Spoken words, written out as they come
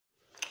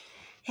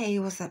Hey,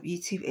 what's up,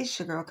 YouTube? It's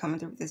your girl coming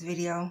through with this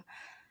video.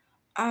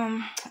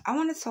 I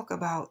want to talk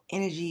about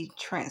energy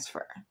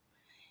transfer.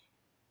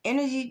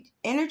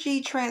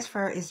 Energy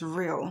transfer is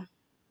real.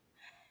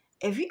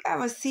 If you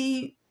ever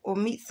see or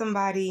meet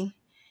somebody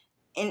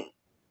and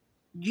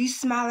you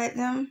smile at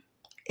them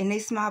and they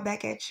smile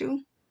back at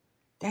you,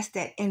 that's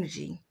that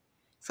energy.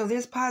 So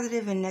there's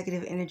positive and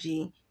negative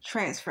energy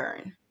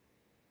transferring.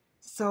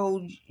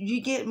 So you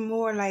get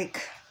more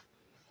like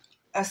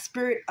a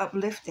spirit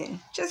uplifting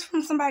just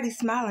from somebody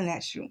smiling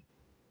at you.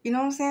 You know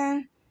what I'm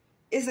saying?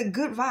 It's a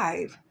good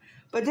vibe.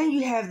 But then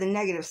you have the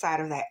negative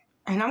side of that.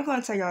 And I'm going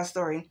to tell y'all a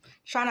story.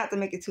 Try not to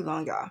make it too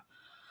long, y'all.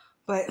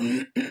 But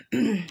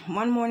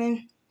one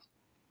morning,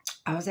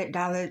 I was at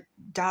Dollar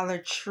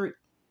Tree.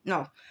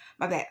 No,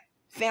 my bad.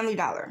 Family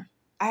Dollar.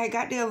 I had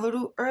got there a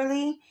little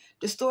early.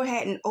 The store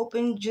hadn't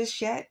opened just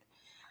yet.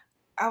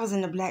 I was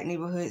in the black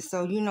neighborhood.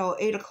 So,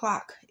 8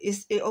 o'clock.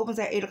 It opens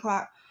at 8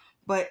 o'clock.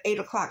 But 8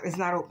 o'clock is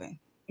not open.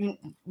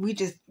 We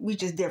just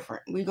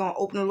different. We're going to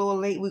open a little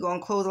late. We're going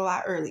to close a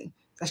lot early.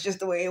 That's just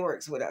the way it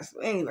works with us.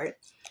 Anyway,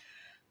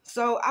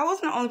 so I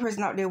wasn't the only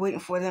person out there waiting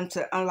for them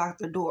to unlock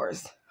the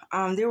doors.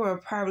 There were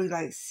probably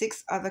like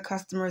 6 other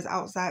customers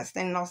outside,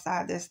 standing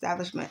outside the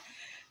establishment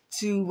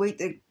to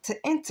wait to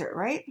enter,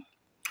 right?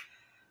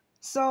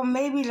 So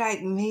maybe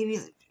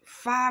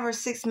 5 or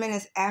 6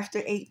 minutes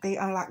after 8, they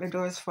unlocked the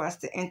doors for us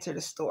to enter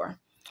the store.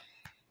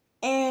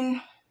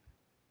 And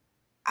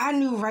I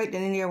knew right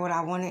then and there what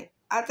I wanted.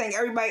 I think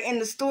everybody in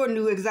the store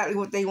knew exactly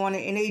what they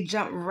wanted, and they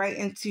jumped right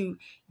into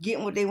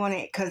getting what they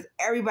wanted because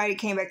everybody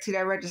came back to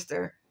that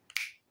register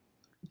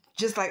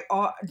just like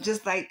all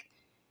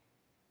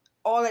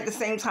at the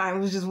same time.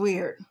 It was just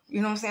weird.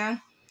 You know what I'm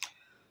saying?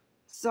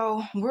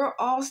 So we're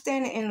all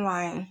standing in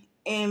line,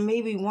 and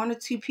maybe 1 or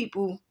 2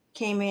 people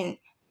came in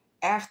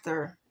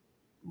after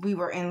we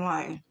were in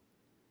line.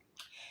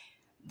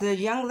 The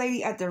young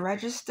lady at the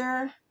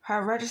register,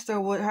 her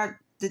register with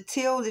the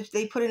till that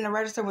they put in the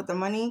register with the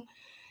money,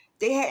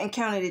 they hadn't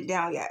counted it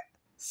down yet.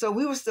 So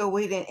we were still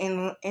waiting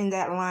in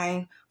that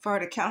line for her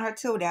to count her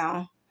till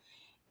down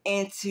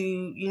and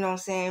to,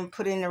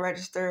 put it in the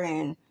register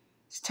and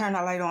turn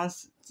her light on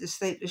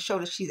to show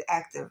that she's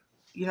active.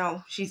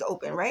 She's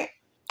open, right?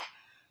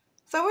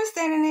 So we're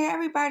standing there.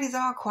 Everybody's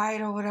all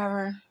quiet or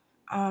whatever.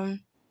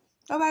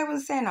 Nobody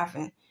was saying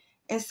nothing.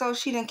 And so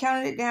she then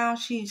counted it down.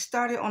 She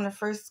started on the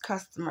first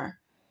customer.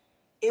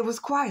 It was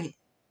quiet.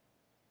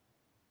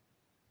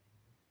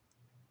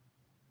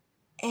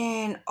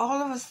 And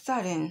all of a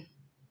sudden,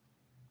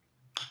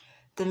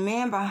 the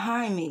man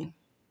behind me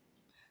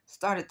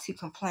started to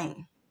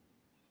complain.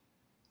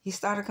 He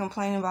started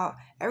complaining about,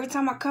 every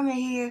time I come in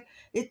here,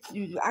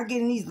 I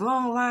get in these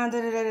long lines,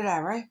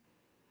 right?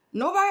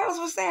 Nobody else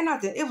was saying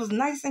nothing. It was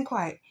nice and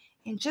quiet.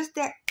 And just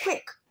that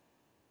quick,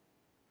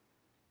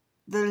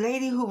 the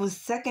lady who was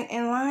second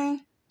in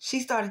line,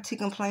 she started to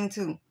complain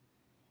too.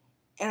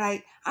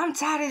 And I'm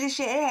tired of this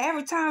shit.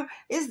 Every time,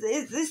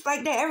 it's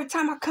like that. Every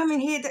time I come in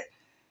here, the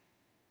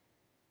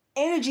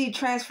energy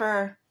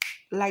transfer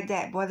like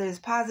that, whether it's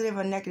positive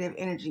or negative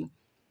energy.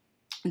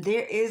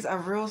 There is a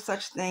real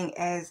such thing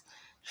as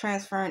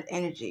transferring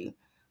energy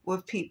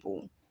with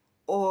people.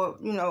 Or,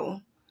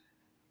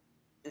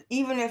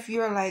 even if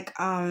you're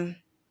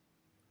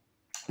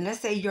let's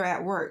say you're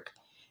at work.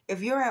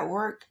 If you're at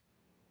work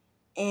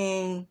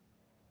and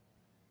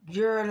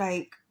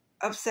you're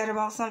upset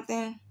about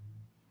something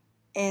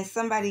and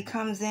somebody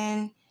comes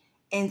in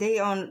and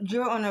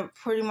you're on a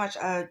pretty much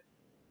a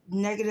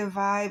negative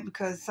vibe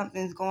because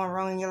something's going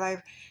wrong in your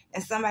life,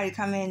 and somebody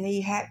come in, they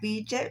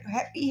happy, joy,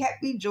 happy,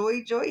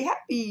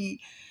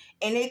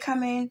 and they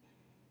come in,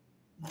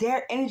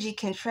 their energy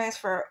can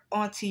transfer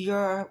onto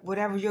your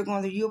whatever you're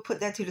going through. You'll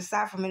put that to the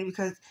side for a minute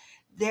because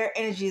their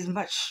energy is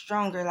much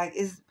stronger.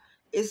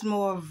 It's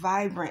more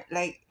vibrant.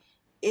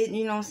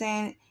 You know what I'm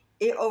saying?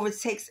 It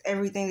overtakes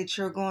everything that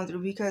you're going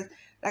through because,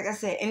 like I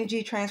said,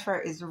 energy transfer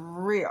is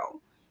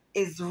real.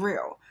 It's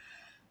real.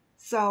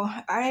 So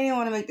I didn't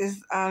want to make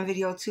this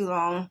video too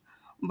long,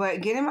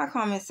 but get in my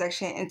comment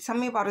section and tell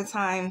me about a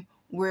time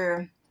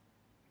where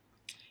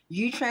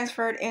you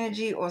transferred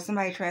energy or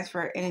somebody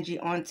transferred energy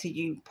onto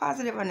you,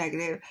 positive or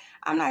negative.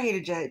 I'm not here to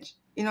judge,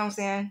 you know what I'm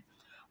saying?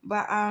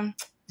 But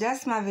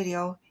that's my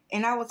video,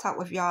 and I will talk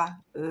with y'all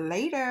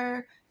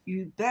later.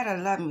 You better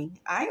love me.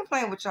 I ain't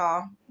playing with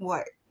y'all.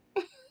 What?